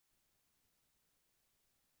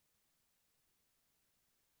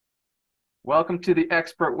Welcome to the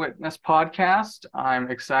Expert Witness Podcast. I'm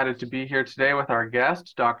excited to be here today with our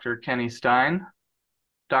guest, Dr. Kenny Stein.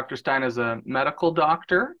 Dr. Stein is a medical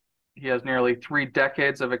doctor. He has nearly 3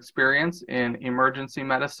 decades of experience in emergency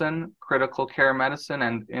medicine, critical care medicine,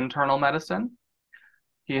 and internal medicine.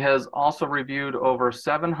 He has also reviewed over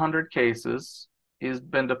 700 cases. He's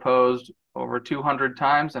been deposed over 200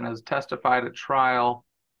 times and has testified at trial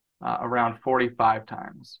around 45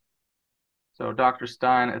 times. So, Dr.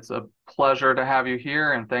 Stein, it's a pleasure to have you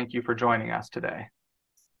here, and thank you for joining us today.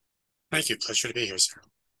 Thank you. Pleasure to be here, sir.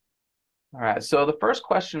 All right. So the first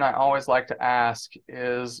question I always like to ask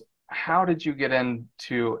is, how did you get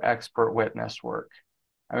into expert witness work?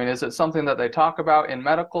 I mean, is it something that they talk about in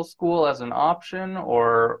medical school as an option,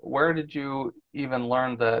 or where did you even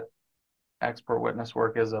learn that expert witness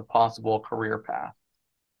work is a possible career path?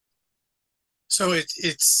 So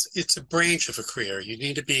it's a branch of a career. You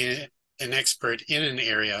need to be an expert in an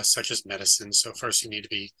area such as medicine. So first you need to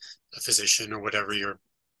be a physician or whatever your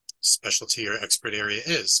specialty or expert area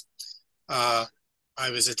is. I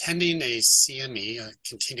was attending a CME, a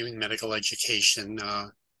continuing medical education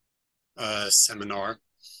seminar,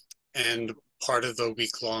 and part of the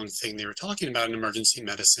week-long thing they were talking about in emergency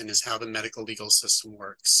medicine is how the medical legal system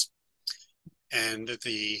works and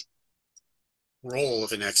the role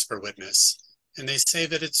of an expert witness. And they say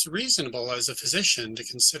that it's reasonable as a physician to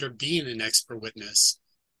consider being an expert witness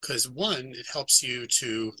because, one, it helps you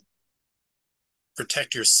to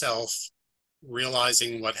protect yourself,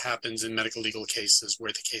 realizing what happens in medical legal cases,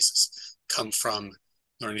 where the cases come from,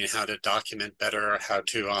 learning how to document better, how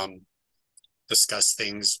to discuss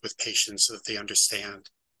things with patients so that they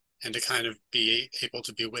understand, and to kind of be able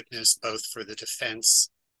to be witness both for the defense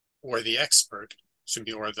or the expert,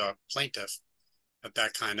 or the plaintiff,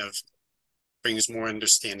 that kind of brings more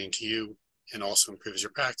understanding to you and also improves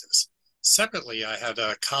your practice. Separately, I had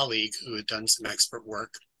a colleague who had done some expert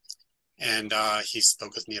work, and he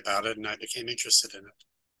spoke with me about it, and I became interested in it.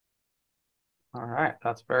 All right,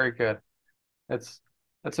 that's very good. It's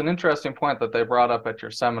an interesting point that they brought up at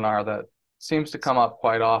your seminar that seems to come up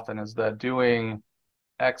quite often, is that doing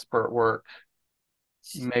expert work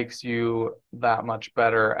makes you that much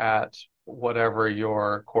better at whatever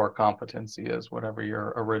your core competency is, whatever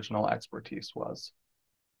your original expertise was.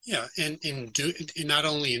 Yeah, and not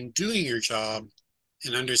only in doing your job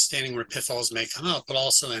and understanding where pitfalls may come up, but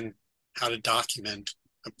also in how to document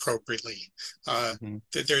appropriately.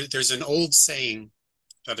 There's an old saying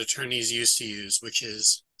that attorneys used to use, which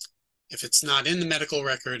is, if it's not in the medical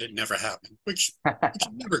record, it never happened, which is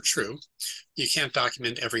never true. You can't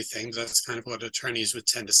document everything. That's kind of what attorneys would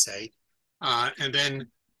tend to say. And then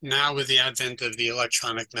now with the advent of the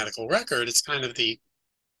electronic medical record, it's kind of the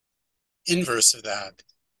inverse of that,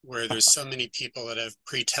 where there's so many people that have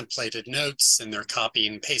pre-templated notes and they're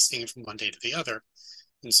copying and pasting from one day to the other.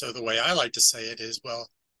 And so the way I like to say it is, well,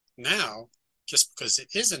 now, just because it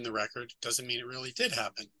is in the record doesn't mean it really did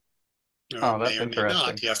happen. Oh, May that's or may interesting.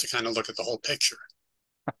 not. You have to kind of look at the whole picture.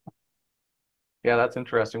 Yeah, that's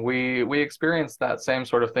interesting. We experienced that same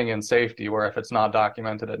sort of thing in safety, where if it's not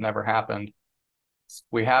documented, it never happened.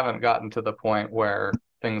 We haven't gotten to the point where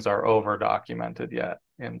things are over documented yet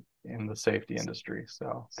in the safety industry.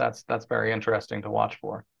 So that's very interesting to watch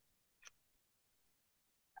for.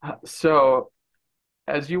 So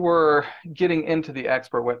as you were getting into the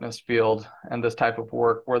expert witness field and this type of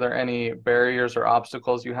work, were there any barriers or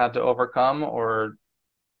obstacles you had to overcome, or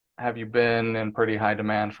have you been in pretty high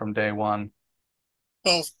demand from day one?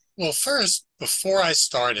 Well, first, before I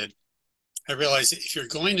started, I realized that if you're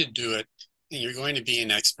going to do it and you're going to be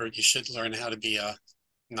an expert, you should learn how to be a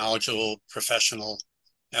knowledgeable, professional,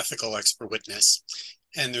 ethical expert witness.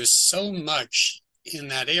 And there's so much in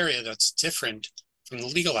that area that's different from the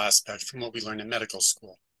legal aspect from what we learn in medical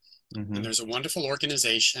school. Mm-hmm. And there's a wonderful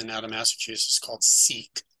organization out of Massachusetts called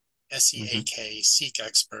SEEK, S-E-A-K, SEEK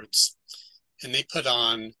Experts. And they put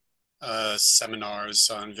on seminars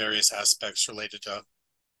on various aspects related to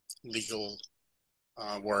legal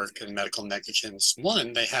work and medical negligence.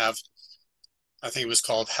 One, they have, I think it was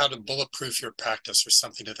called How to Bulletproof Your Practice or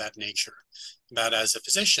something of that nature. About, as a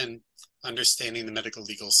physician, understanding the medical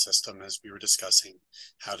legal system, as we were discussing,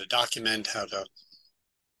 how to document, how to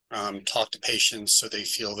talk to patients so they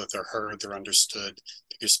feel that they're heard, they're understood,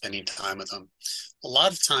 that you're spending time with them. A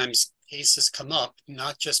lot of times cases come up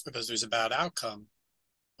not just because there's a bad outcome,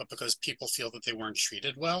 but because people feel that they weren't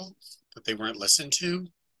treated well, that they weren't listened to,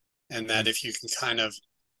 and that if you can kind of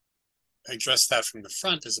address that from the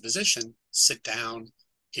front as a physician, sit down,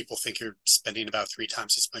 people think you're spending about 3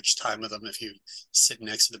 times as much time with them if you sit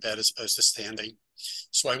next to the bed as opposed to standing.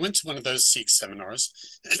 So I went to one of those SEEK seminars.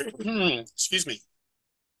 Excuse me.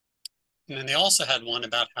 And then they also had one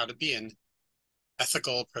about how to be an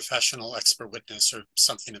ethical professional expert witness, or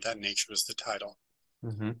something of that nature was the title.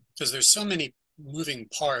 Mm-hmm. Because there's so many moving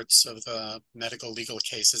parts of the medical legal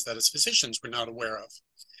cases that as physicians we're not aware of.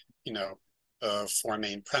 You know, the four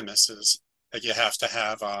main premises that you have to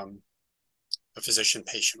have a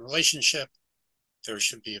physician-patient relationship. There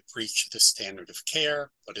should be a breach of the standard of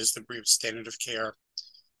care. What is the breach of standard of care?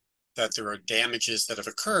 That there are damages that have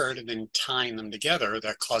occurred, and then tying them together,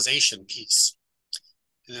 that causation piece.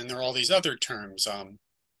 And then there are all these other terms,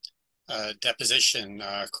 deposition,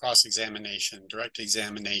 cross-examination, direct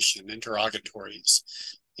examination, interrogatories.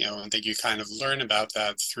 I think you kind of learn about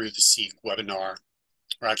that through the SEEK webinar,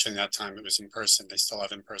 or actually, at that time it was in person. They still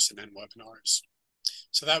have in-person and webinars.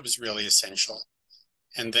 So that was really essential.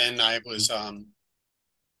 And then I was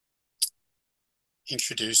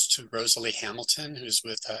introduced to Rosalie Hamilton, who's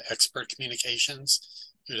with Expert Communications,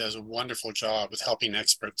 who does a wonderful job with helping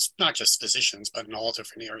experts, not just physicians, but in all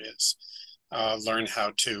different areas, learn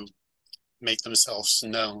how to make themselves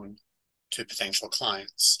known to potential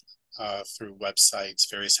clients through websites,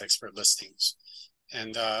 various expert listings.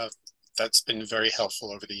 And that's been very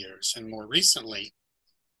helpful over the years. And more recently,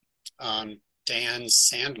 Dan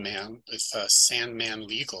Sandman with Sandman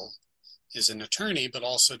Legal is an attorney, but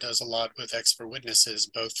also does a lot with expert witnesses,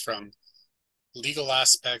 both from legal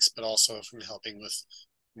aspects, but also from helping with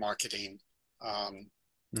marketing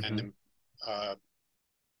and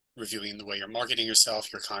reviewing the way you're marketing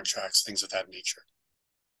yourself, your contracts, things of that nature.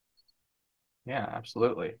 Yeah,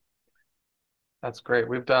 absolutely. That's great.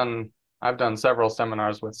 I've done several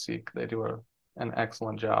seminars with Seek. They do an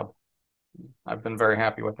excellent job. I've been very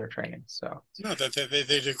happy with their training. So no, they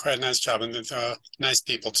do quite a nice job, and nice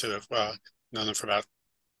people too. I've known them for about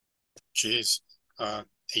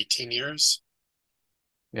 18 years.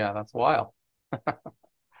 Yeah, that's a while.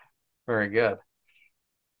 Very good.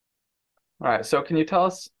 All right. So can you tell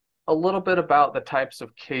us a little bit about the types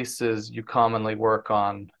of cases you commonly work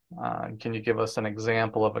on? Can you give us an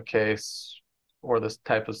example of a case or this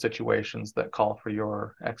type of situations that call for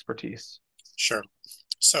your expertise? Sure.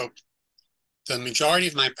 So the majority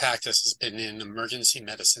of my practice has been in emergency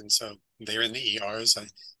medicine. So they're in the ERs. I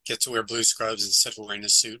get to wear blue scrubs instead of wearing a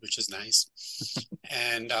suit, which is nice.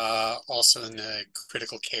 And also in the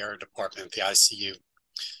critical care department, the ICU.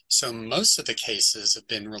 So most of the cases have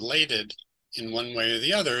been related in one way or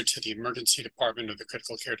the other to the emergency department or the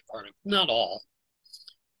critical care department. Not all.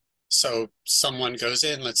 So someone goes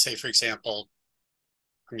in, let's say, for example,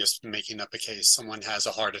 I'm just making up a case. Someone has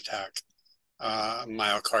a heart attack,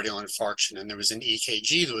 myocardial infarction, and there was an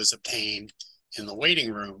EKG that was obtained in the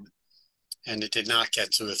waiting room, and it did not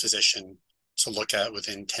get to a physician to look at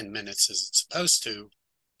within 10 minutes as it's supposed to.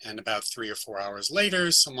 And about 3 or 4 hours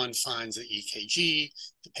later, someone finds the EKG,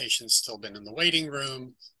 the patient's still been in the waiting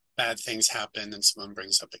room, bad things happen, and someone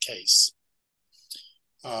brings up a case.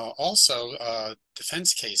 Also,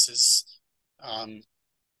 defense cases,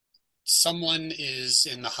 someone is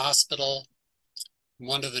in the hospital,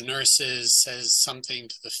 one of the nurses says something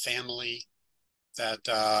to the family that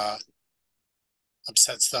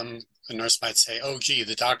upsets them. The nurse might say, oh, gee,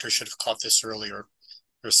 the doctor should have caught this earlier,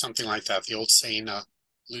 or something like that. The old saying,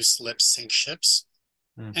 loose lips sink ships.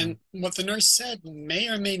 Mm-hmm. And what the nurse said may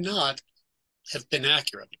or may not have been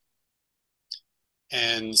accurate.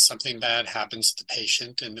 And something bad happens to the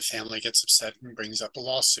patient, and the family gets upset and brings up a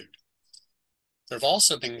lawsuit. There have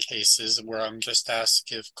also been cases where I'm just asked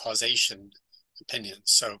to give causation opinions.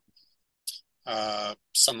 So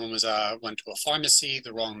someone went to a pharmacy,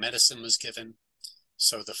 the wrong medicine was given.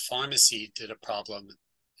 So the pharmacy did a problem,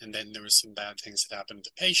 and then there were some bad things that happened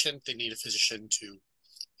to the patient. They need a physician to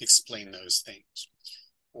explain those things.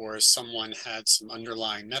 Or someone had some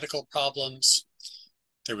underlying medical problems.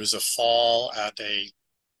 There was a fall at a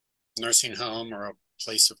nursing home or a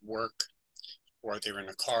place of work, or they were in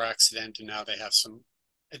a car accident and now they have some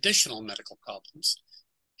additional medical problems.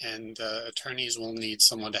 And attorneys will need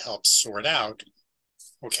someone to help sort out,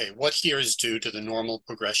 okay, what here is due to the normal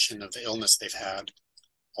progression of the illness they've had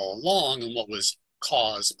all along and what was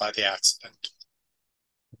caused by the accident.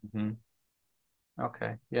 Mm-hmm.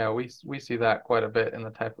 Okay. Yeah, we see that quite a bit in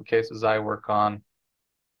the type of cases I work on,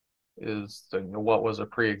 is what was a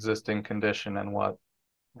pre-existing condition and what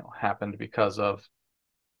happened because of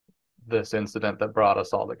this incident that brought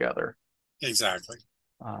us all together. Exactly.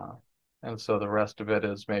 And so the rest of it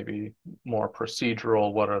is maybe more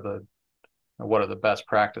procedural. What are the best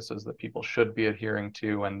practices that people should be adhering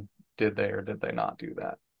to, and did they or did they not do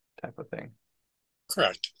that type of thing?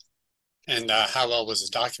 Correct. And how well was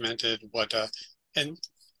it documented? And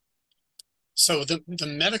so the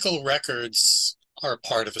medical records are a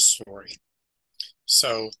part of a story.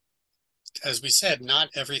 So as we said, not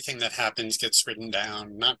everything that happens gets written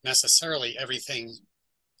down. Not necessarily everything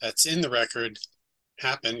that's in the record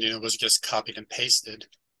happened, was just copied and pasted.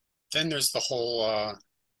 Then there's the whole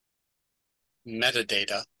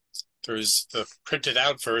metadata. There's the printed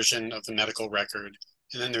out version of the medical record.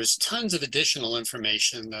 And then there's tons of additional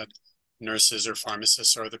information that nurses or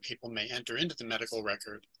pharmacists or other people may enter into the medical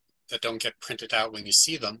record that don't get printed out when you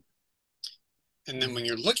see them. And then when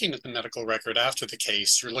you're looking at the medical record after the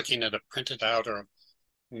case, you're looking at a printed out or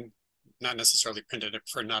not necessarily printed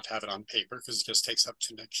for not to have it on paper because it just takes up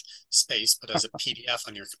too much space, but as a PDF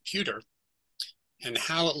on your computer. And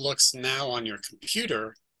how it looks now on your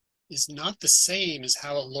computer is not the same as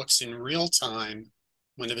how it looks in real time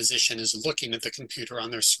when a physician is looking at the computer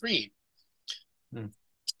on their screen.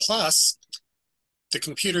 Plus, the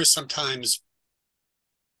computers sometimes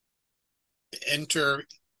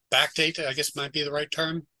backdate, I guess might be the right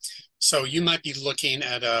term. So you might be looking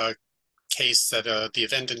at a case that the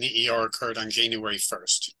event in the ER occurred on January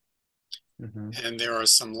 1st. And there are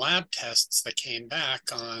some lab tests that came back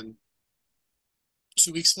on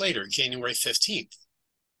 2 weeks later, January 15th.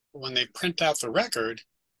 When they print out the record,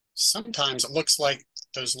 sometimes it looks like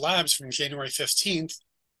those labs from January 15th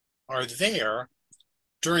are there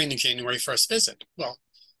during the January 1st visit. Well,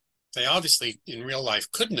 they obviously in real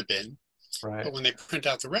life couldn't have been, Right. But when they print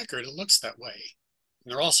out the record, it looks that way.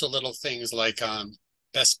 And there are also little things like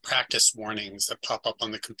best practice warnings that pop up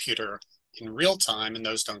on the computer in real time, and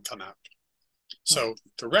those don't come out. So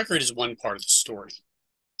the record is one part of the story.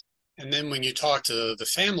 And then when you talk to the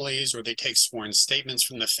families, or they take sworn statements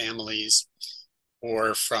from the families,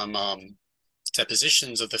 or from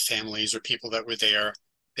depositions of the families or people that were there,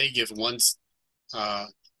 they give one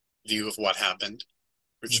view of what happened,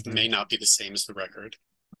 which may not be the same as the record.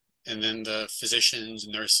 And then the physicians,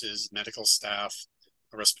 nurses, medical staff,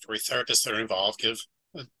 respiratory therapists that are involved give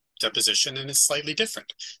a deposition, and it's slightly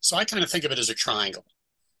different. So I kind of think of it as a triangle.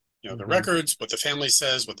 The records, what the family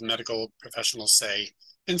says, what the medical professionals say,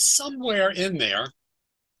 and somewhere in there,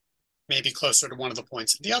 maybe closer to one of the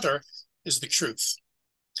points than the other, is the truth.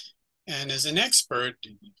 And as an expert,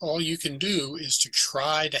 all you can do is to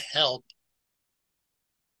try to help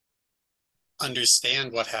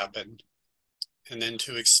understand what happened, and then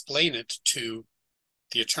to explain it to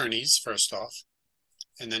the attorneys, first off.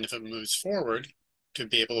 And then if it moves forward, to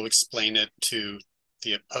be able to explain it to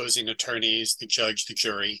the opposing attorneys, the judge, the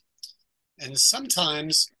jury. And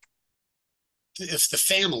sometimes, if the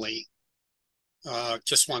family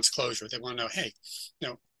just wants closure, they want to know, hey,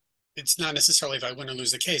 it's not necessarily if I win or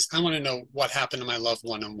lose the case. I want to know what happened to my loved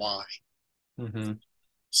one and why.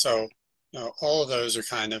 So, all of those are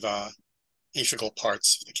kind of integral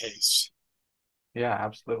parts of the case. Yeah,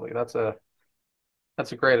 absolutely. That's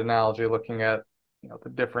a great analogy, looking at the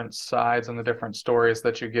different sides and the different stories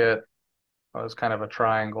that you get as kind of a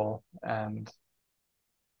triangle, and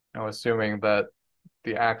assuming that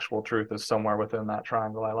the actual truth is somewhere within that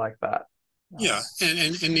triangle. I like that. Yeah,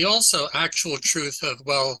 and the also actual truth of,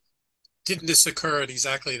 well, didn't this occur at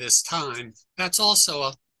exactly this time? That's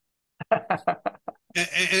also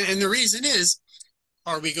and the reason is,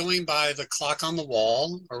 are we going by the clock on the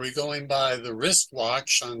wall? Are we going by the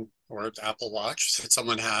wristwatch or the Apple Watch that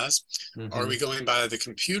someone has? Are we going by the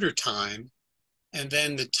computer time? And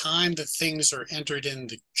then the time that things are entered in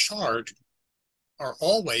the chart are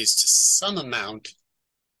always to some amount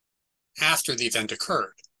after the event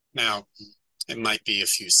occurred. Now, it might be a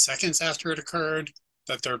few seconds after it occurred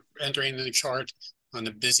that they're entering in the chart. On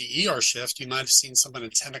a busy ER shift, you might have seen someone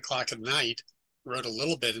at 10 o'clock at night wrote a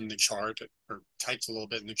little bit in the chart or typed a little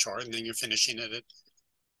bit in the chart, and then you're finishing it at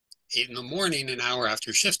 8 in the morning, an hour after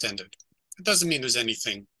your shift ended. It doesn't mean there's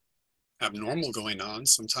anything abnormal going on.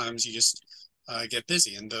 Sometimes you just get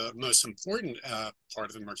busy. And the most important part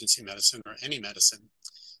of emergency medicine, or any medicine,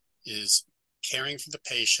 is caring for the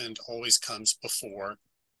patient always comes before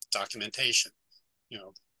documentation.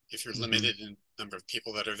 If you're limited in number of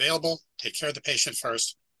people that are available, take care of the patient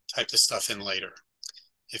first, type the stuff in later.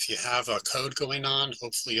 If you have a code going on,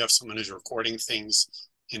 hopefully you have someone who's recording things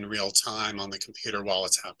in real time on the computer while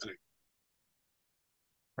it's happening.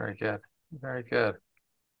 Very good. Very good.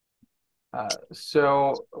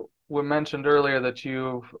 So we mentioned earlier that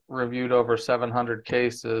you've reviewed over 700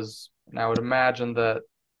 cases, and I would imagine that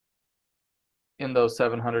in those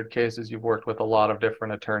 700 cases, you've worked with a lot of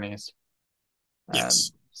different attorneys.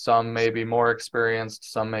 Yes. Some may be more experienced,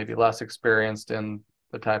 some may be less experienced in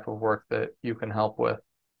the type of work that you can help with.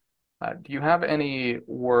 Do you have any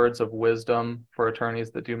words of wisdom for attorneys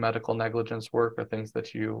that do medical negligence work, or things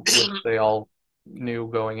that you wish they all knew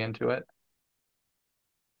going into it?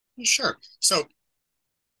 Sure. So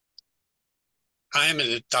I am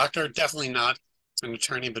a doctor, definitely not an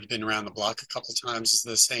attorney, but been around the block a couple times, as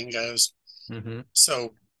the saying goes. Mm-hmm.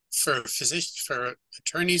 So for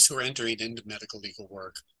attorneys who are entering into medical legal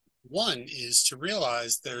work, one is to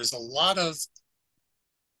realize there's a lot of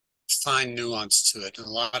fine nuance to it and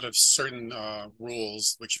a lot of certain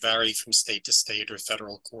rules which vary from state to state or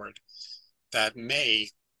federal court that may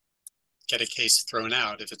get a case thrown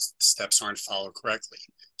out if its steps aren't followed correctly.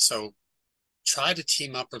 So try to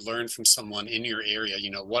team up or learn from someone in your area.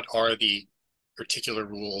 What are the particular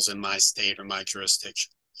rules in my state or my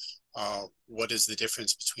jurisdiction? What is the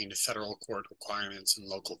difference between the federal court requirements and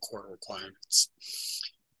local court requirements?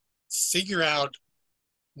 Figure out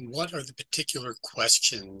what are the particular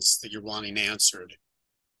questions that you're wanting answered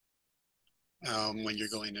when you're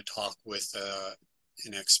going to talk with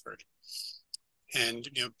an expert. And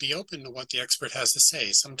be open to what the expert has to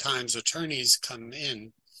say. Sometimes attorneys come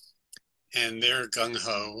in and they're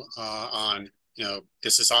gung-ho on,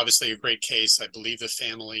 this is obviously a great case. I believe the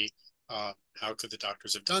family. How could the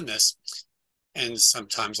doctors have done this? And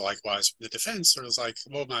sometimes likewise the defense is like,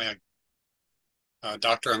 well, my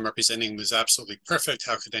doctor I'm representing was absolutely perfect.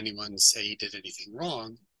 How could anyone say he did anything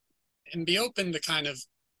wrong? And be open to kind of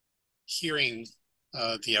hearing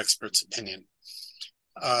the expert's opinion.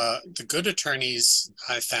 The good attorneys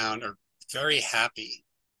I found are very happy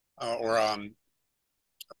or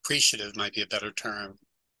appreciative might be a better term.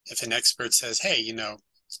 If an expert says, hey,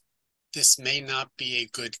 this may not be a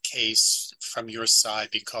good case from your side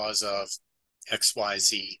because of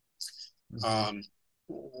XYZ. Mm-hmm.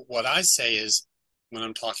 What I say is when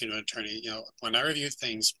I'm talking to an attorney, when I review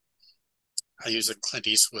things, I use a Clint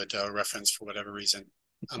Eastwood reference for whatever reason.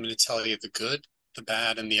 I'm going to tell you the good, the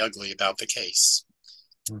bad, and the ugly about the case.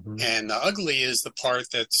 Mm-hmm. And the ugly is the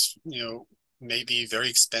part that's, maybe very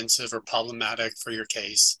expensive or problematic for your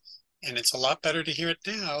case. And it's a lot better to hear it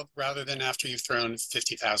now rather than after you've thrown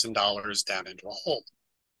 $50,000 down into a hole.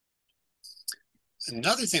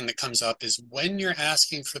 Another thing that comes up is when you're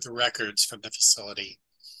asking for the records from the facility.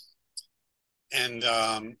 And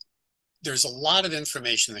there's a lot of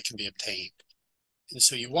information that can be obtained. And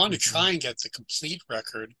so you want to try and get the complete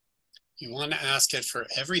record. You want to ask it for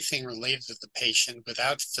everything related to the patient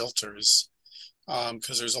without filters,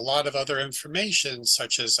 because there's a lot of other information,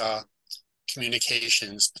 such as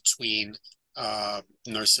communications between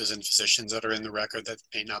nurses and physicians that are in the record that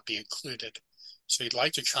may not be included. So you'd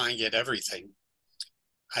like to try and get everything.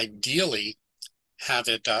 Ideally, have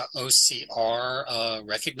it OCR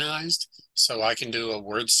recognized, so I can do a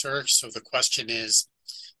word search. So the question is,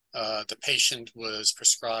 the patient was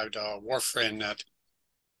prescribed warfarin at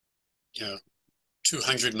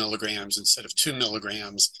 200 milligrams instead of 2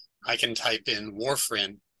 milligrams. I can type in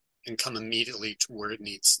warfarin and come immediately to where it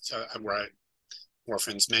needs, where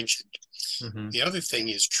warfarin's mentioned. Mm-hmm. The other thing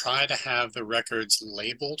is try to have the records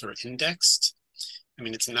labeled or indexed. I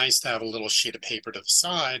mean, it's nice to have a little sheet of paper to the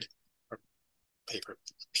side, or paper,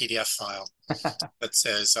 PDF file that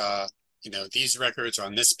says, these records are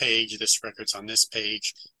on this page, this record's on this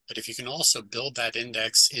page. But if you can also build that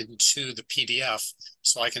index into the PDF,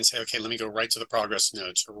 so I can say, okay, let me go right to the progress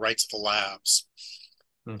notes or right to the labs.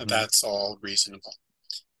 Mm-hmm. That's all reasonable.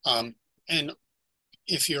 And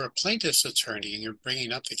if you're a plaintiff's attorney and you're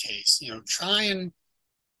bringing up the case, try and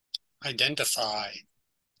identify,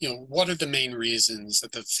 what are the main reasons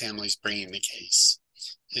that the family's bringing the case?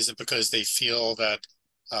 Is it because they feel that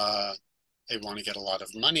they want to get a lot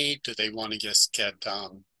of money? Do they want to just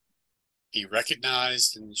be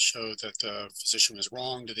recognized and show that the physician was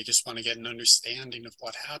wrong? Do they just want to get an understanding of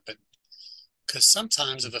what happened? Because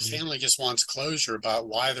sometimes if a family just wants closure about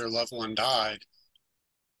why their loved one died,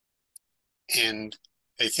 and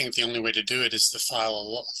they think the only way to do it is to file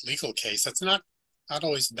a legal case, that's not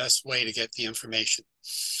always the best way to get the information.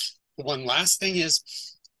 The one last thing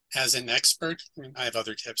is, as an expert, I have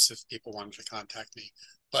other tips if people wanted to contact me,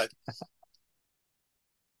 but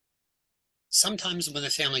sometimes when the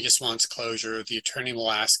family just wants closure, the attorney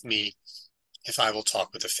will ask me if I will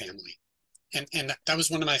talk with the family. And that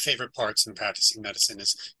was one of my favorite parts in practicing medicine,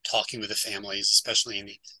 is talking with the families, especially in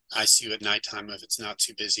the ICU at nighttime if it's not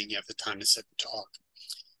too busy and you have the time to sit and talk.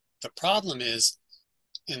 The problem is,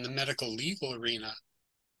 in the medical legal arena,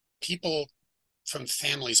 people from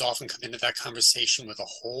families often come into that conversation with a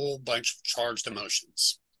whole bunch of charged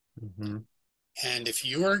emotions. Mm-hmm. And if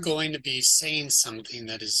you are going to be saying something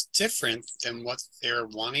that is different than what they're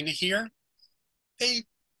wanting to hear, they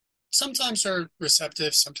sometimes are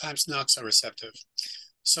receptive, sometimes not so receptive.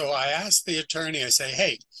 So I asked the attorney, I say,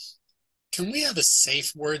 hey, can we have a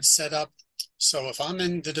safe word set up? So if I'm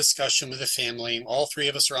in the discussion with the family, all three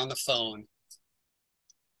of us are on the phone,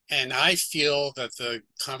 And I feel that the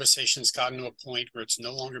conversation's gotten to a point where it's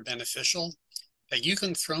no longer beneficial, that you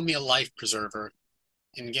can throw me a life preserver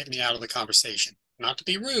and get me out of the conversation. Not to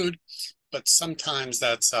be rude, but sometimes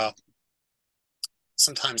that's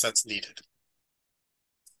needed.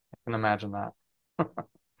 I can imagine that.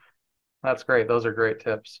 That's great. Those are great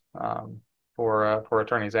tips for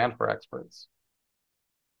attorneys and for experts.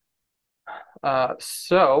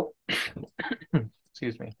 So,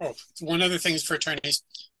 excuse me. Oh, one other thing for attorneys,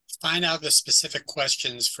 find out the specific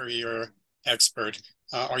questions for your expert.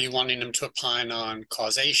 Are you wanting them to opine on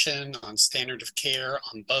causation, on standard of care,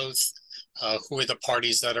 on both? Who are the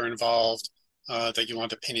parties that are involved that you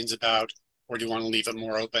want opinions about? Or do you want to leave it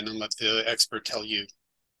more open and let the expert tell you?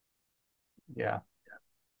 Yeah.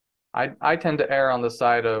 I tend to err on the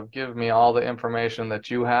side of give me all the information that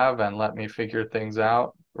you have and let me figure things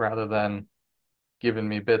out rather than giving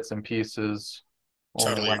me bits and pieces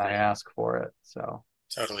only Totally when I agreed. ask for it. So,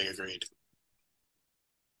 Totally agreed.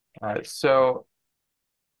 all right. So,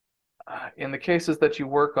 in the cases that you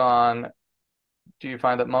work on, do you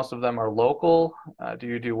find that most of them are local? Do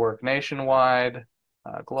you do work nationwide,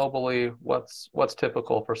 globally? What's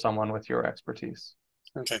typical for someone with your expertise?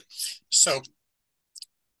 Okay. So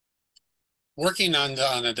working on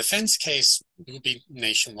a defense case would be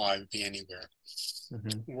nationwide, would be anywhere.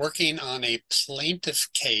 Mm-hmm. Working on a plaintiff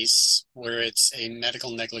case where it's a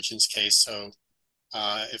medical negligence case, so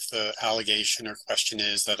if the allegation or question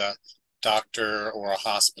is that a doctor or a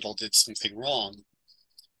hospital did something wrong,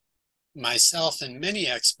 myself and many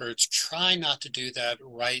experts try not to do that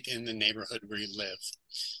right in the neighborhood where you live.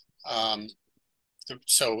 Um,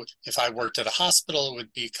 so if I worked at a hospital, it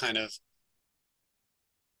would be kind of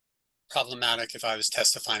problematic if I was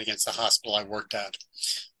testifying against the hospital I worked at.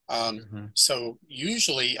 Mm-hmm. So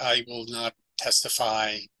usually I will not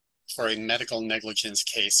testify for a medical negligence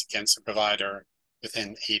case against a provider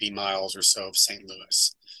within 80 miles or so of St.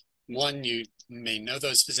 Louis. One, you may know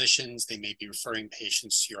those physicians. They may be referring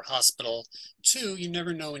patients to your hospital. Two, you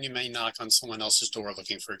never know when you may knock on someone else's door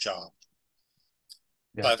looking for a job.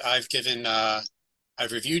 Yeah. But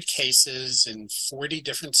I've reviewed cases in 40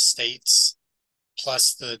 different states,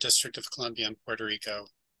 plus the District of Columbia and Puerto Rico.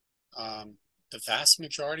 The vast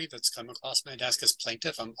majority that's come across my desk is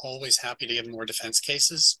plaintiff. I'm always happy to get more defense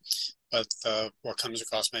cases, but what comes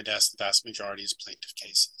across my desk, the vast majority is plaintiff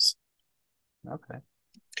cases. Okay.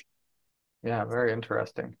 Yeah, very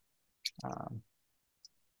interesting. Um,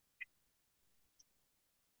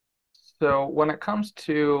 so when it comes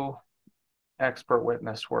to expert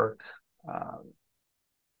witness work, um,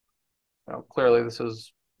 clearly this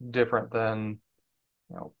is different than,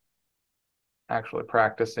 you know, actually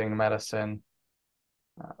practicing medicine.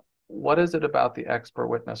 Uh, what is it about the expert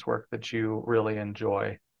witness work that you really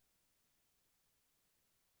enjoy?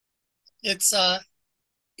 It's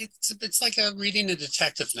it's like reading a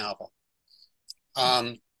detective novel.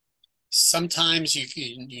 Um, Sometimes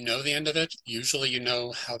you know the end of it. Usually you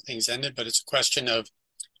know how things ended, but it's a question of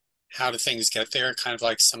how do things get there. Kind of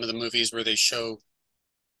like some of the movies where they show,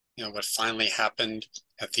 what finally happened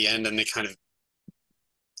at the end, and they kind of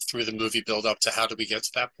through the movie build up to how do we get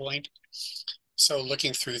to that point. So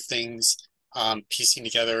looking through things, piecing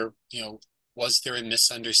together, was there a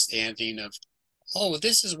misunderstanding of, oh,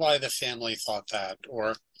 this is why the family thought that,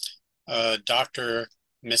 or a doctor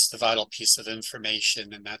missed the vital piece of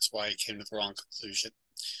information and that's why he came to the wrong conclusion.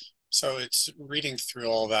 So it's reading through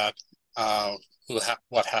all that.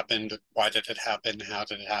 What happened? Why did it happen? How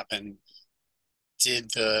did it happen?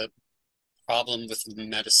 Did the problem with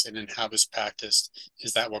medicine and how it was practiced,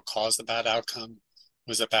 is that what caused the bad outcome?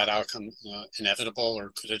 Was a bad outcome inevitable,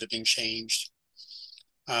 or could it have been changed?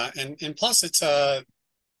 And plus, it's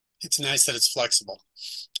nice that it's flexible.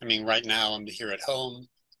 I mean, right now I'm here at home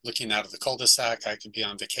looking out of the cul-de-sac. I could be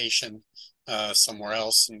on vacation somewhere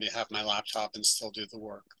else and have my laptop and still do the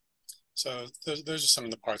work. So those are some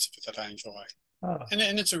of the parts of it that I enjoy. Oh,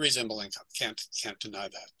 And it's a reasonable income. Can't deny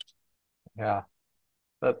that. yeah,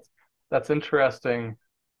 that's that's interesting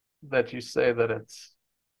that you say that it's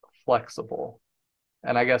flexible.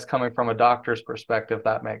 And I guess coming from a doctor's perspective,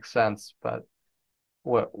 that makes sense. But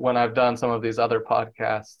when I've done some of these other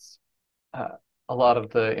podcasts, uh, a lot of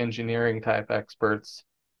the engineering type experts,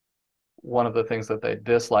 one of the things that they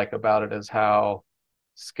dislike about it is how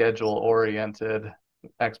schedule oriented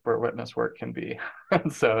expert witness work can be.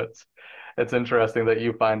 And so it's interesting that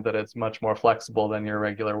you find that it's much more flexible than your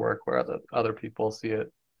regular work, where other people see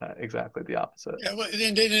it exactly the opposite. Yeah, well,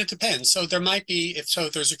 and it depends. So there might be, if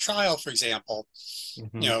there's a trial, for example,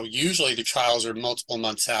 Mm-hmm. usually the trials are multiple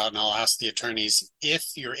months out, and I'll ask the attorneys if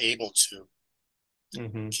you're able to,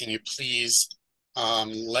 Mm-hmm. can you please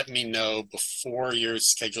let me know before you're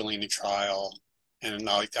scheduling the trial, and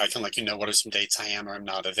I can let you know what are some dates I am or am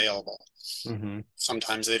not available. Mm-hmm.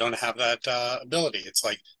 Sometimes they don't have that ability. It's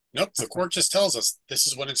like, nope, the court just tells us this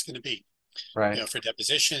is what it's going to be. Right. For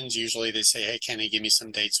depositions, usually they say, hey, Kenny, give me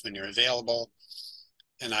some dates when you're available,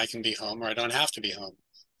 and I can be home or I don't have to be home.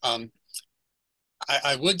 Um,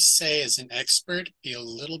 I would say, as an expert, be a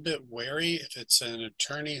little bit wary if it's an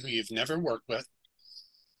attorney who you've never worked with,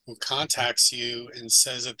 who contacts you and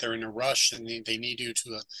says that they're in a rush and they need you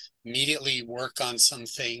to immediately work on some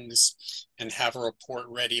things and have a report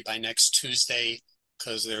ready by next Tuesday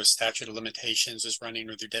because their statute of limitations is running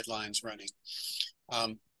or their deadline's running.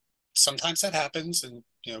 Sometimes that happens, and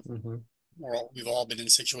Mm-hmm. we've all been in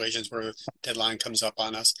situations where a deadline comes up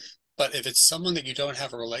on us. But if it's someone that you don't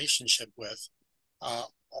have a relationship with, uh,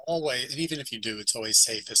 always, and even if you do, it's always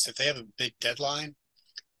safest. If they have a big deadline,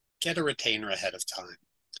 get a retainer ahead of time.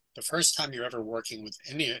 The first time you're ever working with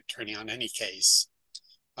any attorney on any case,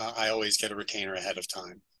 I always get a retainer ahead of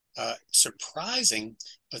time. Surprising,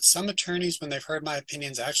 but some attorneys, when they've heard my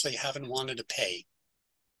opinions, actually haven't wanted to pay.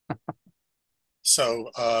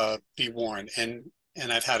 So be warned.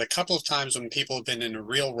 And I've had a couple of times when people have been in a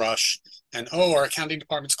real rush and, oh, our accounting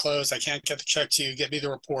department's closed. I can't get the check to you. Get me the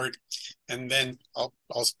report, and then I'll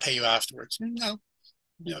pay you afterwards. No,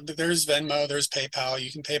 there's Venmo, there's PayPal. You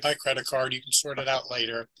can pay by credit card. You can sort it out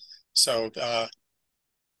later. So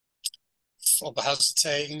how's it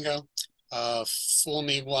say? You can go, fool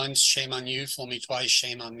me once, shame on you. Fool me twice,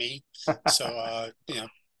 shame on me. So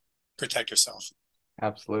protect yourself.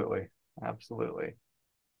 Absolutely. Absolutely.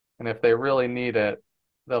 And if they really need it,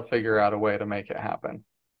 they'll figure out a way to make it happen.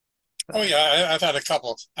 Oh So, yeah, I've had a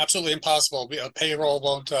couple. Absolutely impossible. Payroll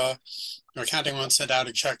won't, accounting won't send out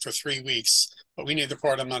a check for 3 weeks, but we need the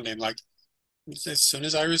report on Monday. I'm like, as soon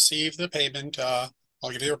as I receive the payment, I'll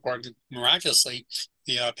give you the report. Miraculously,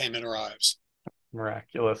 the payment arrives.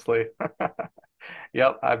 miraculously.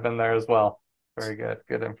 Yep, I've been there as well. Very good.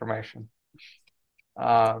 Good information.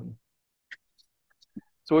 Um,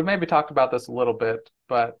 so we maybe talked about this a little bit,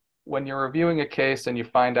 but when you're reviewing a case and you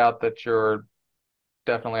find out that you're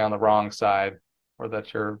definitely on the wrong side, or that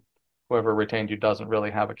whoever retained you doesn't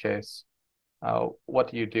really have a case, what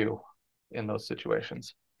do you do in those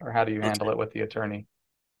situations, or how do you handle Okay. it with the attorney?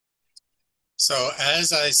 So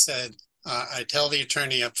as I said, I tell the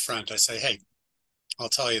attorney up front, I say, hey, I'll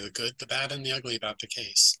tell you the good, the bad, and the ugly about the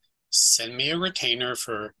case. Send me a retainer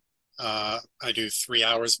for, I do 3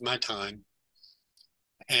 hours of my time,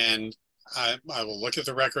 and I will look at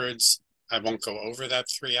the records. I won't go over that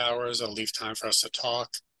 3 hours. I'll leave time for us to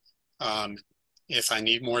talk. Um, if I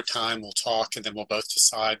need more time, we'll talk, and then we'll both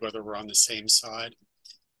decide whether we're on the same side.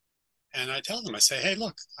 And I tell them, I say, hey,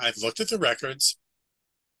 look, I've looked at the records,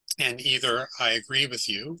 and either I agree with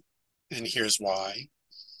you, and here's why,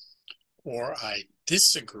 or I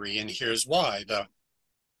disagree, and here's why.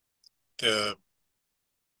 The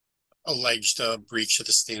alleged breach of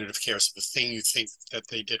the standard of care. So the thing you think that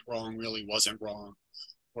they did wrong really wasn't wrong,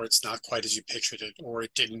 or it's not quite as you pictured it, or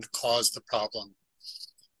it didn't cause the problem.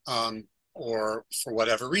 Or for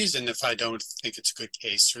whatever reason, if I don't think it's a good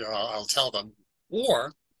case, I'll tell them.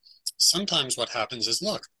 Or sometimes what happens is,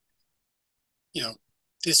 look, you know,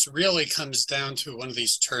 this really comes down to one of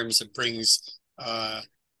these terms that brings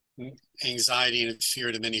anxiety and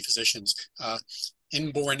fear to many physicians.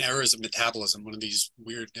 Inborn errors of metabolism, one of these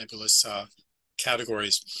weird nebulous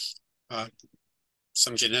categories.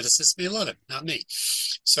 Some geneticists may love it, not me.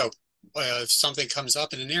 So if something comes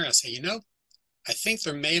up in an area, I say, I think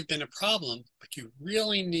there may have been a problem, but you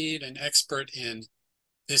really need an expert in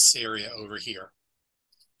this area over here.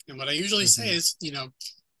 And what I usually say Mm-hmm. is,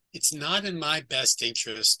 it's not in my best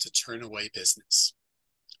interest to turn away business,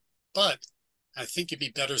 but I think you'd be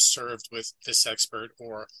better served with this expert,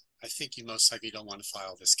 or I think you most likely don't want to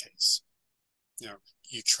file this case.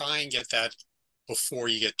 You try and get that before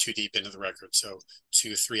you get too deep into the record. So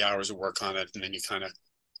 2 or 3 hours of work on it, and then you kind of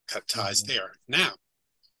cut ties Mm-hmm. there. Now,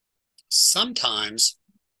 sometimes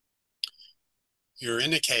you're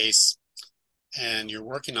in a case and you're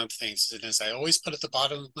working on things. And as I always put at the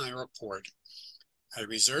bottom of my report, I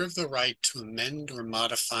reserve the right to amend or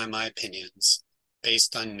modify my opinions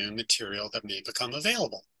based on new material that may become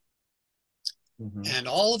available. Mm-hmm. And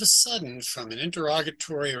all of a sudden, from an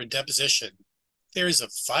interrogatory or a deposition, there is a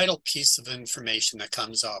vital piece of information that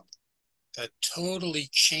comes up that totally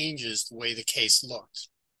changes the way the case looks.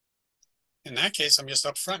 In that case, I'm just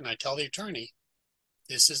upfront and I tell the attorney,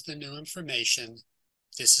 this is the new information.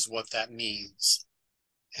 This is what that means.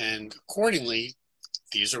 And accordingly,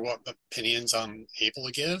 these are what opinions I'm able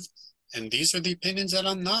to give, and these are the opinions that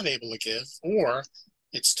I'm not able to give, or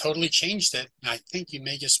it's totally changed it. And I think you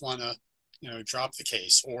may just want to, drop the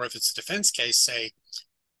case. Or if it's a defense case, say,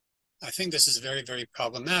 I think this is very, very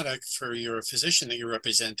problematic for your physician that you're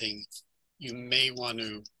representing. You may want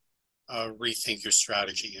to rethink your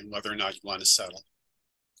strategy and whether or not you want to settle.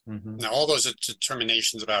 Mm-hmm. Now, all those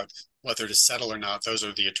determinations about whether to settle or not, those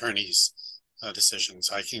are the attorney's decisions.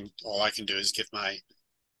 All I can do is give my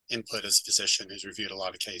input as a physician who's reviewed a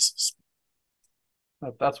lot of cases.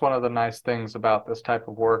 That's one of the nice things about this type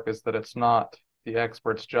of work is that it's not the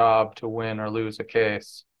expert's job to win or lose a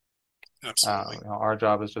case. Absolutely. Our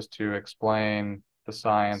job is just to explain the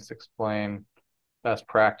science, explain best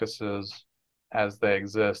practices as they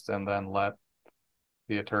exist, and then let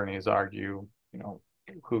the attorneys argue,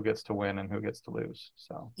 who gets to win and who gets to lose.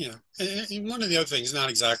 So yeah, and one of the other things, not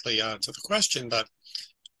exactly to the question, but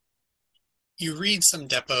you read some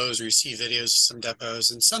depots or you see videos of some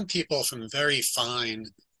depots, and some people from very fine,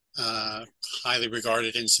 highly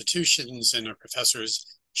regarded institutions and are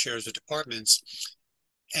professors, chairs of departments,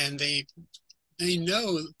 and they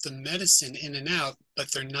know the medicine in and out,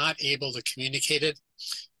 but they're not able to communicate it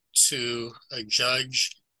to a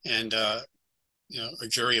judge and a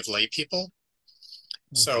jury of lay people.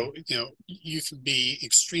 So, you can be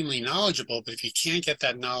extremely knowledgeable, but if you can't get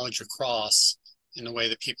that knowledge across in a way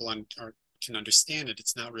that people can understand it,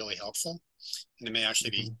 it's not really helpful. And it may actually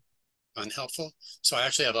be unhelpful. So I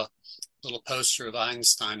actually have a little poster of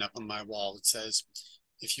Einstein up on my wall that says,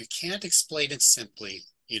 if you can't explain it simply,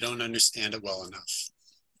 you don't understand it well enough.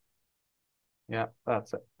 Yeah,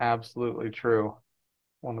 that's absolutely true.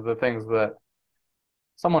 One of the things that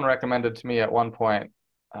someone recommended to me at one point,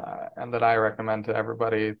 and that I recommend to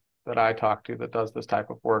everybody that I talk to that does this type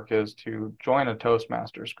of work, is to join a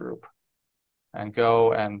Toastmasters group and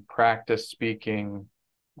go and practice speaking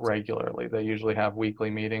regularly. They usually have weekly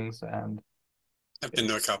meetings, and I've been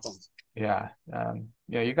to a couple. Yeah,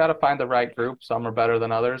 you got to find the right group. Some are better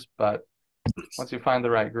than others, but once you find the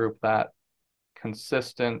right group, that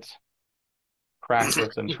consistent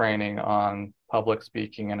practice and training on public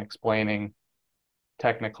speaking and explaining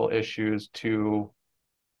technical issues to,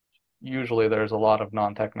 usually there's a lot of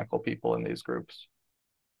non-technical people in these groups,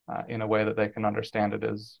 in a way that they can understand it,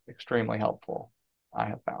 is extremely helpful, I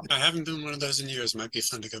have found. I haven't done one of those in years. It might be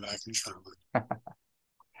fun to go back and try one.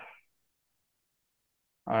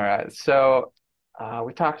 All right, so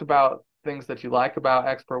we talked about things that you like about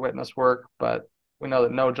expert witness work, but we know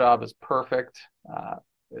that no job is perfect.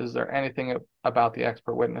 Is there anything about the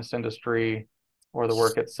expert witness industry or the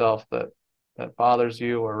work itself that bothers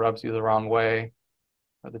you or rubs you the wrong way,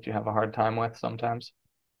 or that you have a hard time with sometimes?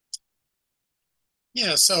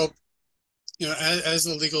 Yeah, so, as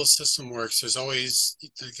the legal system works, there's always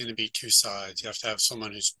going to be two sides. You have to have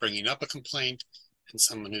someone who's bringing up a complaint and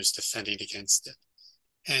someone who's defending against it.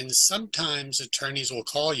 And sometimes attorneys will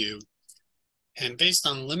call you, and based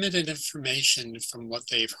on limited information from what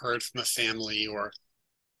they've heard from a family or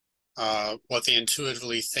what they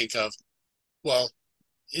intuitively think of, well,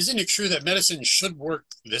 isn't it true that medicine should work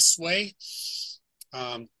this way?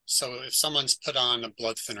 So if someone's put on a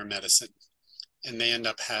blood thinner medicine and they end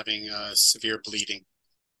up having severe bleeding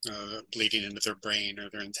into their brain or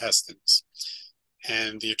their intestines,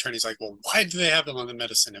 and the attorney's like, well, why do they have them on the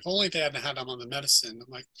medicine? If only they hadn't had them on the medicine.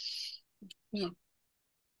 I'm like,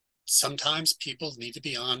 sometimes people need to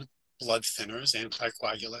be on blood thinners,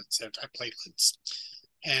 anticoagulants, antiplatelets.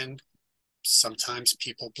 And sometimes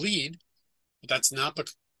people bleed, but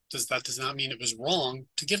that does not mean it was wrong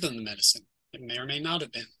to give them the medicine. It may or may not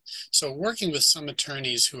have been. So working with some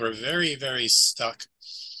attorneys who are very, very stuck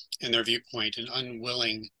in their viewpoint and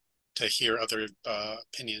unwilling to hear other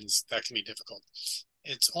opinions, that can be difficult.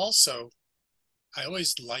 It's also, I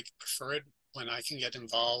always prefer it when I can get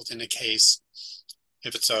involved in a case,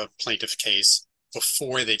 if it's a plaintiff case,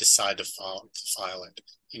 before they decide to file it.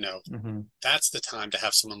 That's the time to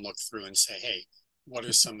have someone look through and say, hey, what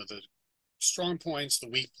are some of the strong points, the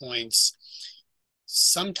weak points?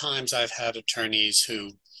 Sometimes I've had attorneys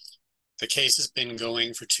who the case has been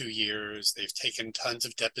going for 2 years. They've taken tons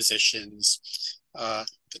of depositions.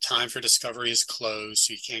 The time for discovery is closed,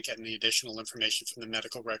 so you can't get any additional information from the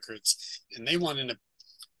medical records. And they want an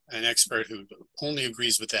expert who only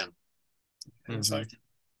agrees with them. And it's like,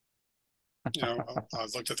 I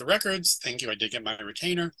looked at the records. Thank you. I did get my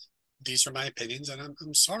retainer. These are my opinions, and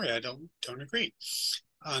I'm sorry, I don't agree.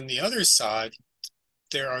 On the other side,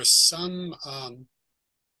 there are some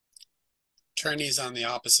attorneys on the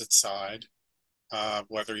opposite side,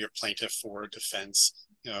 whether you're plaintiff or defense,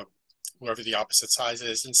 whoever the opposite side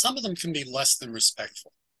is, and some of them can be less than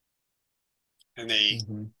respectful. And they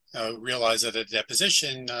realize that at a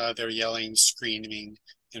deposition, they're yelling, screaming,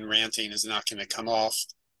 and ranting is not going to come off,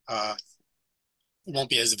 won't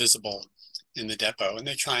be as visible in the depot, and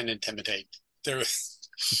they try and intimidate. There,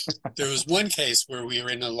 there was one case where we were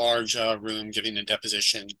in a large room giving a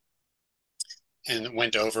deposition, and it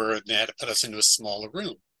went over, and they had to put us into a smaller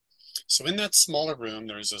room. So in that smaller room,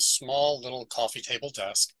 there's a small little coffee table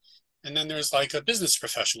desk, and then there's like a business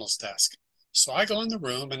professional's desk. So I go in the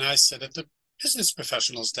room and I sit at the business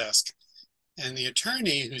professional's desk. And the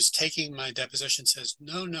attorney who's taking my deposition says,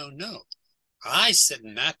 no, no, no. I sit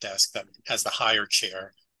in that desk that has the higher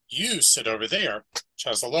chair. You sit over there, which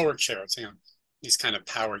has the lower chair. It's, these kind of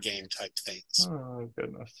power game type things. Oh,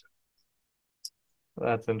 goodness.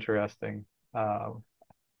 That's interesting. A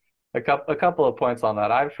couple of points on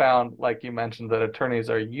that. I've found, like you mentioned, that attorneys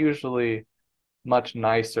are usually much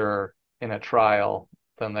nicer in a trial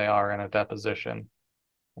than they are in a deposition.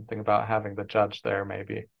 Something about having the judge there,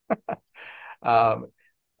 maybe.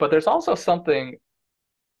 But there's also something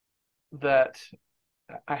that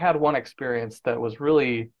I had one experience that was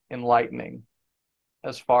really enlightening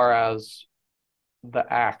as far as the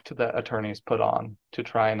act that attorneys put on to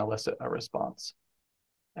try and elicit a response.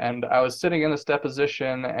 And I was sitting in this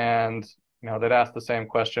deposition, and they'd asked the same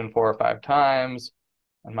question 4 or 5 times,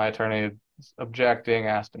 and my attorney was objecting,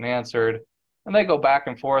 asked and answered, and they go back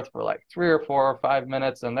and forth for like 3 or 4 or 5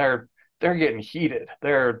 minutes, and they're getting heated.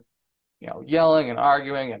 They're yelling and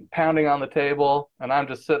arguing and pounding on the table, and I'm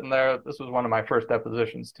just sitting there. This was one of my first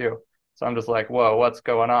depositions too, so I'm just like, whoa, what's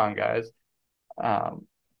going on, guys?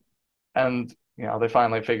 And they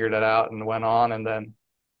finally figured it out and went on, and then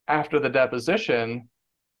after the deposition,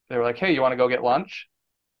 they were like, hey, you want to go get lunch?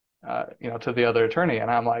 To the other attorney.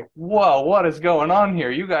 And I'm like, whoa, what is going on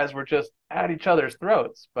here? You guys were just at each other's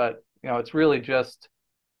throats. But, it's really just,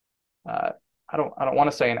 I don't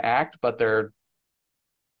want to say an act, but they're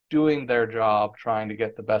doing their job, trying to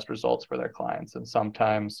get the best results for their clients. And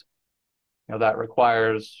sometimes, that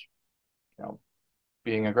requires,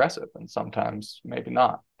 being aggressive, and sometimes maybe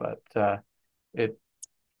not. But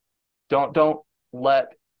don't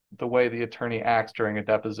let the way the attorney acts during a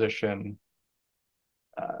deposition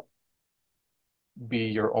be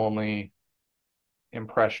your only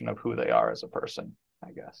impression of who they are as a person,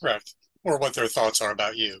 I guess. Right. Or what their thoughts are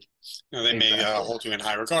about you. They Exactly. may hold you in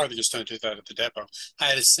high regard. They just don't do that at the depot. I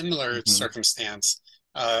had a similar circumstance.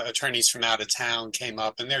 Attorneys from out of town came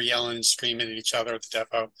up, and they're yelling and screaming at each other at the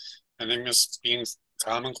depot, and they're just being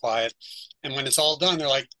calm and quiet. And when it's all done, they're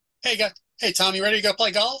like, hey, Tom, you ready to go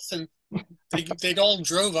play golf? And they'd all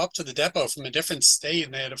drove up to the depot from a different state,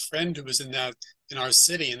 and they had a friend who was in our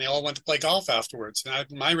city, and they all went to play golf afterwards.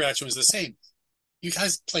 And my reaction was the same. You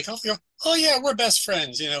guys play golf? You go, oh yeah, we're best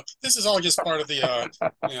friends. This is all just part of the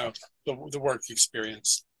the work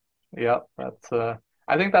experience. Yeah, that's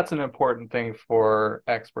I think that's an important thing for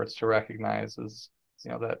experts to recognize is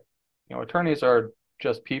that attorneys are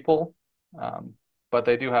just people, but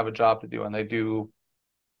they do have a job to do, and they do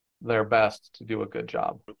their best to do a good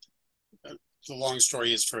job. The long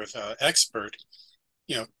story is, for an expert,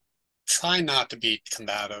 try not to be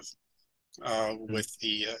combative with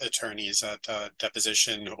the attorneys at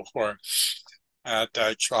deposition or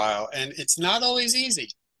at trial. And it's not always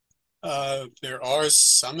easy. There are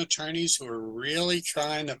some attorneys who are really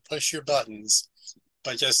trying to push your buttons,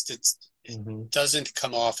 but just it doesn't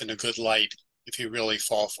come off in a good light if you really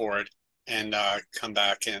fall for it and come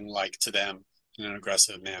back and to them in an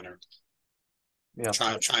aggressive manner. Yeah.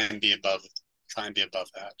 Try and be above it. Try and be above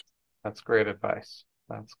that. That's great advice.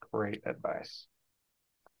 That's great advice.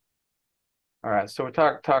 All right, so we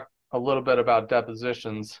talk a little bit about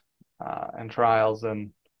depositions and trials,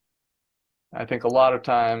 and I think a lot of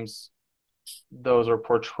times those are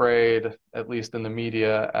portrayed, at least in the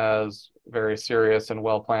media, as very serious and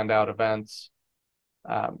well planned out events.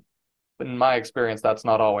 But in my experience, that's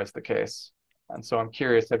not always the case. And so I'm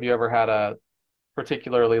curious, have you ever had a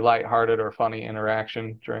particularly lighthearted or funny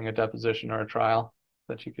interaction during a deposition or a trial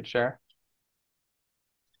that you could share?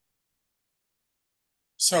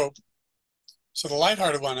 So the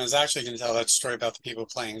lighthearted one is actually going to tell that story about the people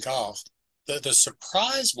playing golf. The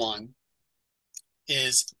surprise one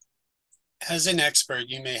is, as an expert,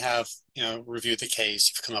 you may have, reviewed the case,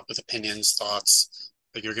 you've come up with opinions, thoughts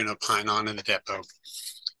that you're going to opine on in the depot.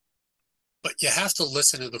 But you have to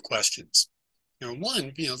listen to the questions.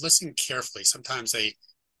 One, listen carefully. Sometimes they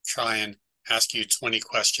try and ask you 20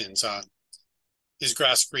 questions. Is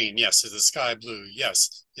grass green? Yes. Is the sky blue?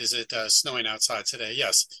 Yes. Is it snowing outside today?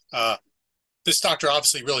 Yes. This doctor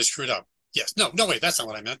obviously really screwed up. Yes. No, wait, that's not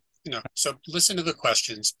what I meant. So listen to the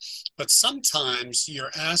questions. But sometimes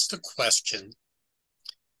you're asked a question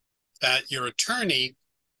that your attorney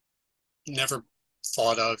never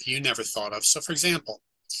thought of, you never thought of. So for example,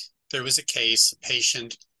 there was a case, a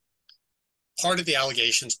patient, part of the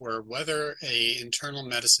allegations were whether a internal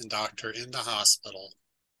medicine doctor in the hospital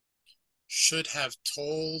should have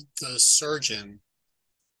told the surgeon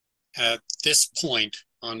at this point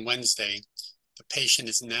on Wednesday, the patient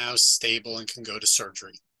is now stable and can go to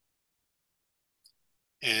surgery.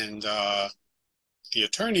 And the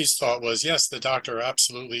attorney's thought was, yes, the doctor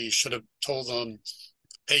absolutely should have told them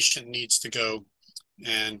the patient needs to go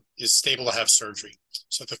and is stable to have surgery.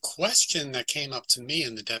 So the question that came up to me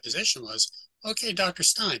in the deposition was, okay, Dr.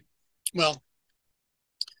 Stein, well,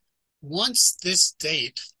 once this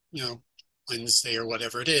date, Wednesday or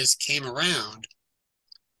whatever it is, came around,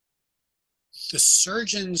 the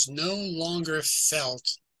surgeons no longer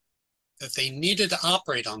felt that they needed to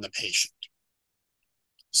operate on the patient.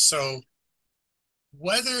 So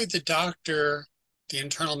whether the doctor, the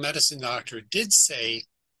internal medicine doctor, did say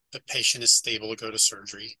the patient is stable to go to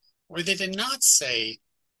surgery, or they did not say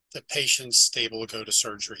the patient's stable to go to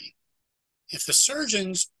surgery, if the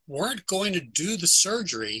surgeons weren't going to do the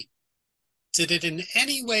surgery, did it in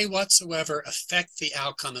any way whatsoever affect the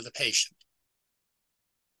outcome of the patient?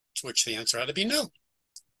 To which the answer had to be no.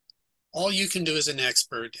 All you can do as an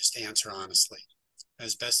expert is to answer honestly,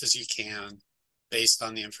 as best as you can, based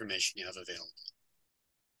on the information you have available.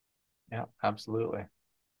 Yeah, absolutely.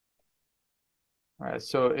 All right.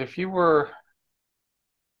 So if you've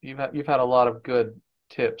had a lot of good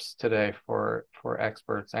tips today for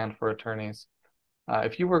experts and for attorneys.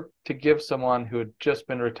 If you were to give someone who had just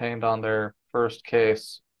been retained on their first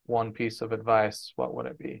case one piece of advice, what would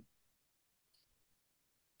it be?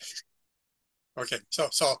 Okay, so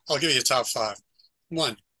I'll give you a top 5.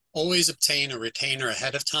 1, always obtain a retainer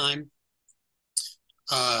ahead of time.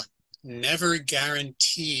 Never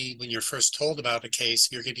guarantee when you're first told about a case,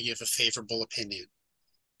 you're going to give a favorable opinion.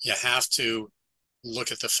 You have to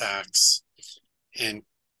look at the facts and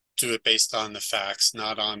do it based on the facts,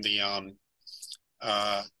 not on the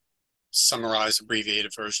summarized,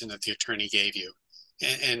 abbreviated version that the attorney gave you.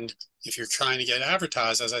 And if you're trying to get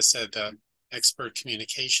advertised, as I said, Expert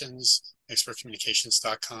Communications,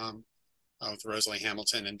 expertcommunications.com with Rosalie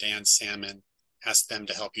Hamilton and Dan Salmon, ask them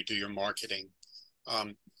to help you do your marketing.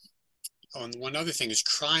 And one other thing is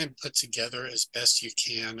try and put together as best you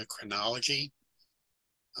can a chronology,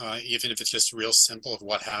 even if it's just real simple of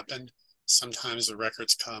what happened. Sometimes the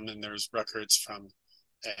records come and there's records from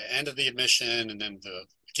the end of the admission and then the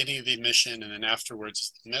beginning of the admission and then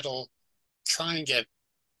afterwards the middle. Try and get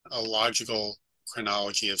a logical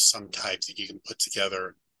chronology of some type that you can put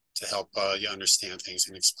together to help you understand things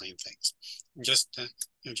and explain things. And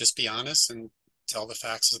just be honest and tell the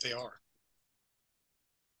facts as they are.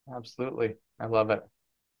 Absolutely. I love it.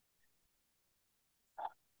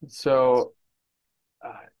 So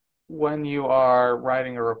when you are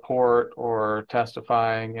writing a report or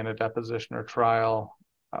testifying in a deposition or trial,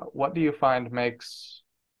 what do you find makes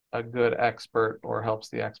a good expert or helps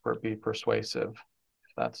the expert be persuasive,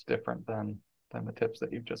 if that's different than the tips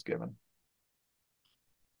that you've just given?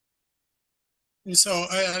 And so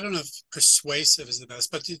I don't know if persuasive is the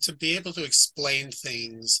best, but to be able to explain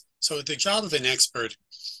things. So the job of an expert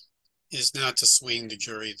is not to swing the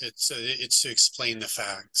jury. It's to explain the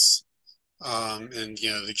facts. And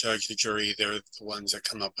the judge, the jury, they're the ones that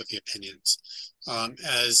come up with the opinions.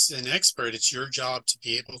 As an expert, it's your job to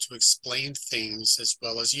be able to explain things as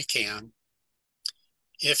well as you can.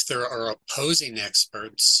 If there are opposing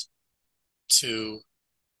experts, to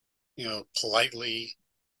politely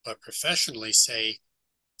but professionally say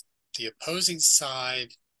the opposing side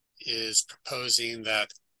is proposing that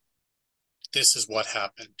this is what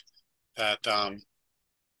happened, that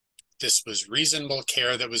this was reasonable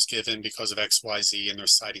care that was given because of XYZ, and they're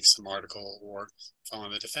citing some article, or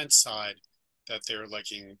on the defense side that they're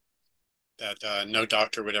alleging that no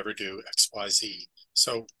doctor would ever do XYZ.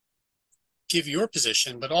 So give your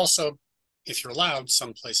position, but also, if you're allowed,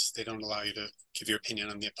 some places they don't allow you to give your opinion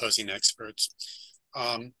on the opposing experts.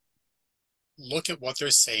 Look at what they're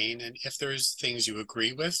saying, and if there's things you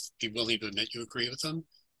agree with, be willing to admit you agree with them,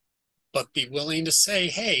 but be willing to say,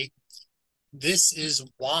 hey, this is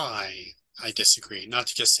why I disagree. Not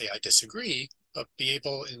to just say I disagree, but be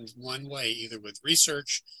able in one way, either with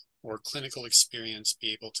research or clinical experience,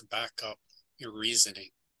 be able to back up your reasoning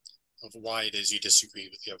of why it is you disagree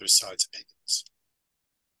with the other side's opinions.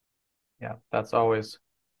 Yeah, that's always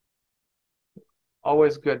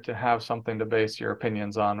good to have something to base your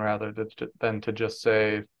opinions on rather than to just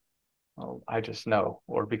say, oh, I just know,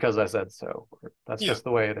 or because I said so. Or, that's just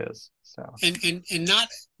the way it is. So and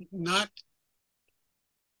not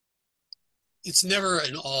it's never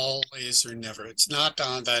an always or never. It's not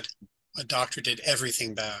that a doctor did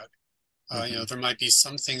everything bad. There might be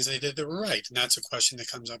some things they did that were right. And that's a question that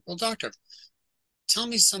comes up. Well, doctor, tell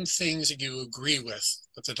me some things that you agree with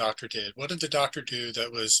what the doctor did. What did the doctor do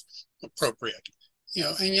that was appropriate?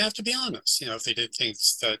 And you have to be honest. If they did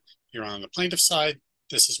things that you're on the plaintiff side,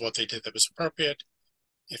 this is what they did that was appropriate.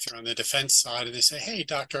 If you're on the defense side and they say, hey,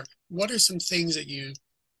 doctor, what are some things that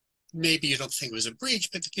maybe you don't think was a breach,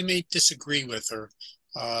 but that you may disagree with or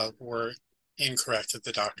were incorrect that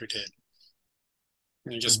the doctor did?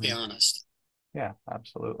 And you just be honest. Yeah,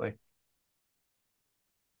 absolutely.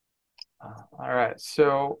 All right.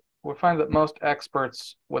 So we find that most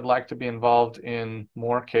experts would like to be involved in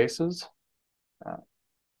more cases.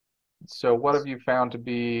 So what have you found to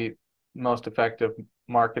be most effective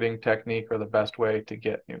marketing technique or the best way to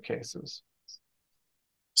get new cases?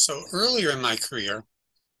 So earlier in my career,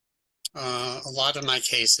 a lot of my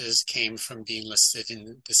cases came from being listed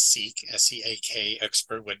in the SEAK, S-E-A-K,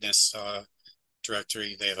 expert witness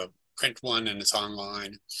directory. They have a print one and it's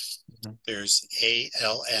online. There's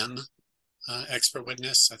ALM, expert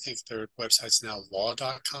witness. I think their website's now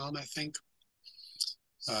law.com, I think.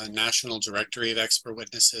 National Directory of Expert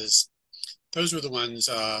Witnesses. Those were the ones,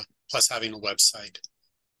 plus having a website.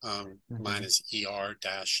 Mine is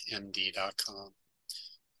er-md.com.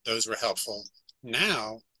 Those were helpful.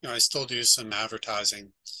 Now, I still do some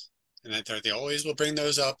advertising, and they always will bring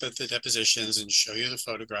those up at the depositions and show you the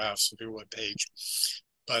photographs of your webpage.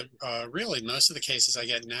 But really, most of the cases I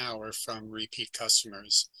get now are from repeat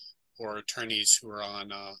customers or attorneys who are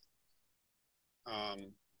on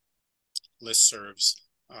listservs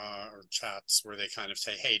or chats where they kind of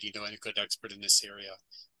say, hey, do you know any good expert in this area?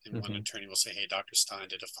 And one attorney will say, hey, Dr. Stein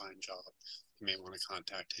did a fine job. You may want to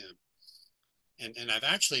contact him. And I've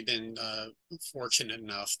actually been fortunate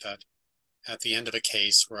enough that at the end of a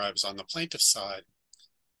case where I was on the plaintiff side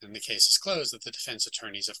and the case is closed, that the defense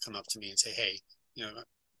attorneys have come up to me and say, hey, you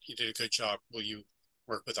did a good job. Will you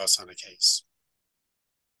work with us on a case?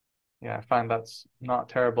 Yeah, I find that's not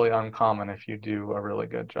terribly uncommon if you do a really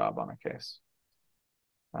good job on a case.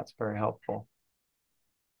 That's very helpful.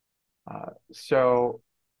 So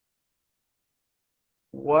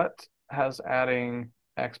what has adding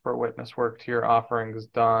expert witness work to your offerings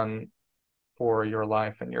done for your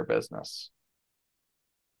life and your business?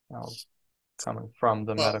 Coming from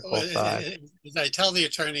the medical side. I tell the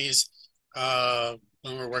attorneys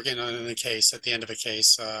when we're working on the case, at the end of a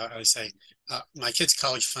case, I say, my kid's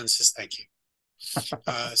college fund says thank you.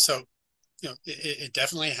 So, it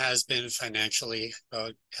definitely has been financially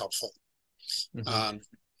helpful. And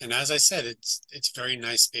as I said, it's very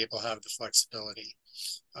nice to be able to have the flexibility.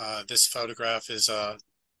 This photograph is La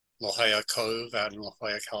Jolla Cove out in La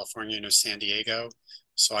Jolla, California, near San Diego.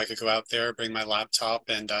 So I could go out there, bring my laptop,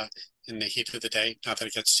 and in the heat of the day, not that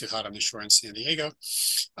it gets too hot on the shore in San Diego,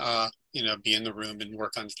 be in the room and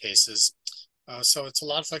work on cases. So it's a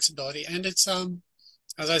lot of flexibility, and it's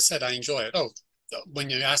as I said, I enjoy it. Oh, when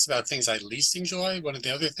you asked about things I least enjoy, one of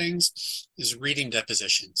the other things is reading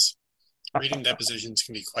depositions. Reading depositions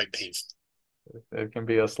can be quite painful. It can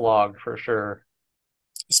be a slog for sure.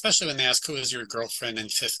 Especially when they ask who is your girlfriend in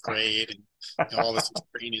 5th grade and all this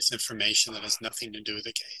extraneous information that has nothing to do with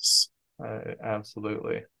the case.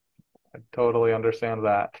 Absolutely. I totally understand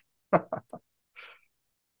that.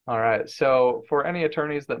 All right. So for any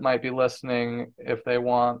attorneys that might be listening, if they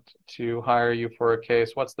want to hire you for a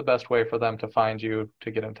case, what's the best way for them to find you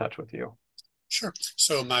to get in touch with you? Sure.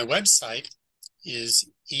 So my website is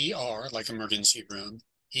ER, like emergency room,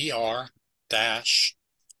 ER-MD,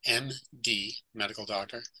 medical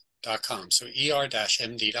doctor.com. So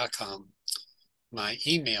ER-MD.com. My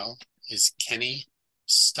email is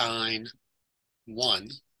kennystein1,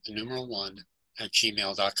 the numeral 1, at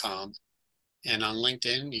gmail.com. And on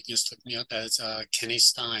LinkedIn, you can just look me up as Kenny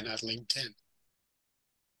Stein at LinkedIn.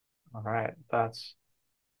 All right. That's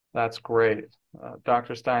great.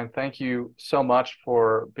 Dr. Stein, thank you so much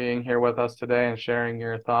for being here with us today and sharing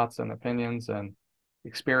your thoughts and opinions and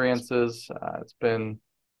experiences. It's been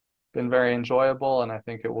very enjoyable, and I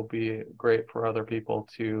think it will be great for other people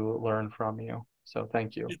to learn from you. So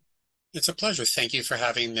thank you. It's a pleasure. Thank you for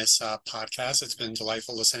having this podcast. It's been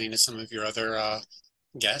delightful listening to some of your other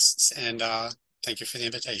guests, and thank you for the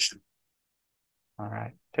invitation. All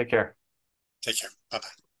right. Take care. Take care.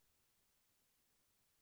 Bye-bye.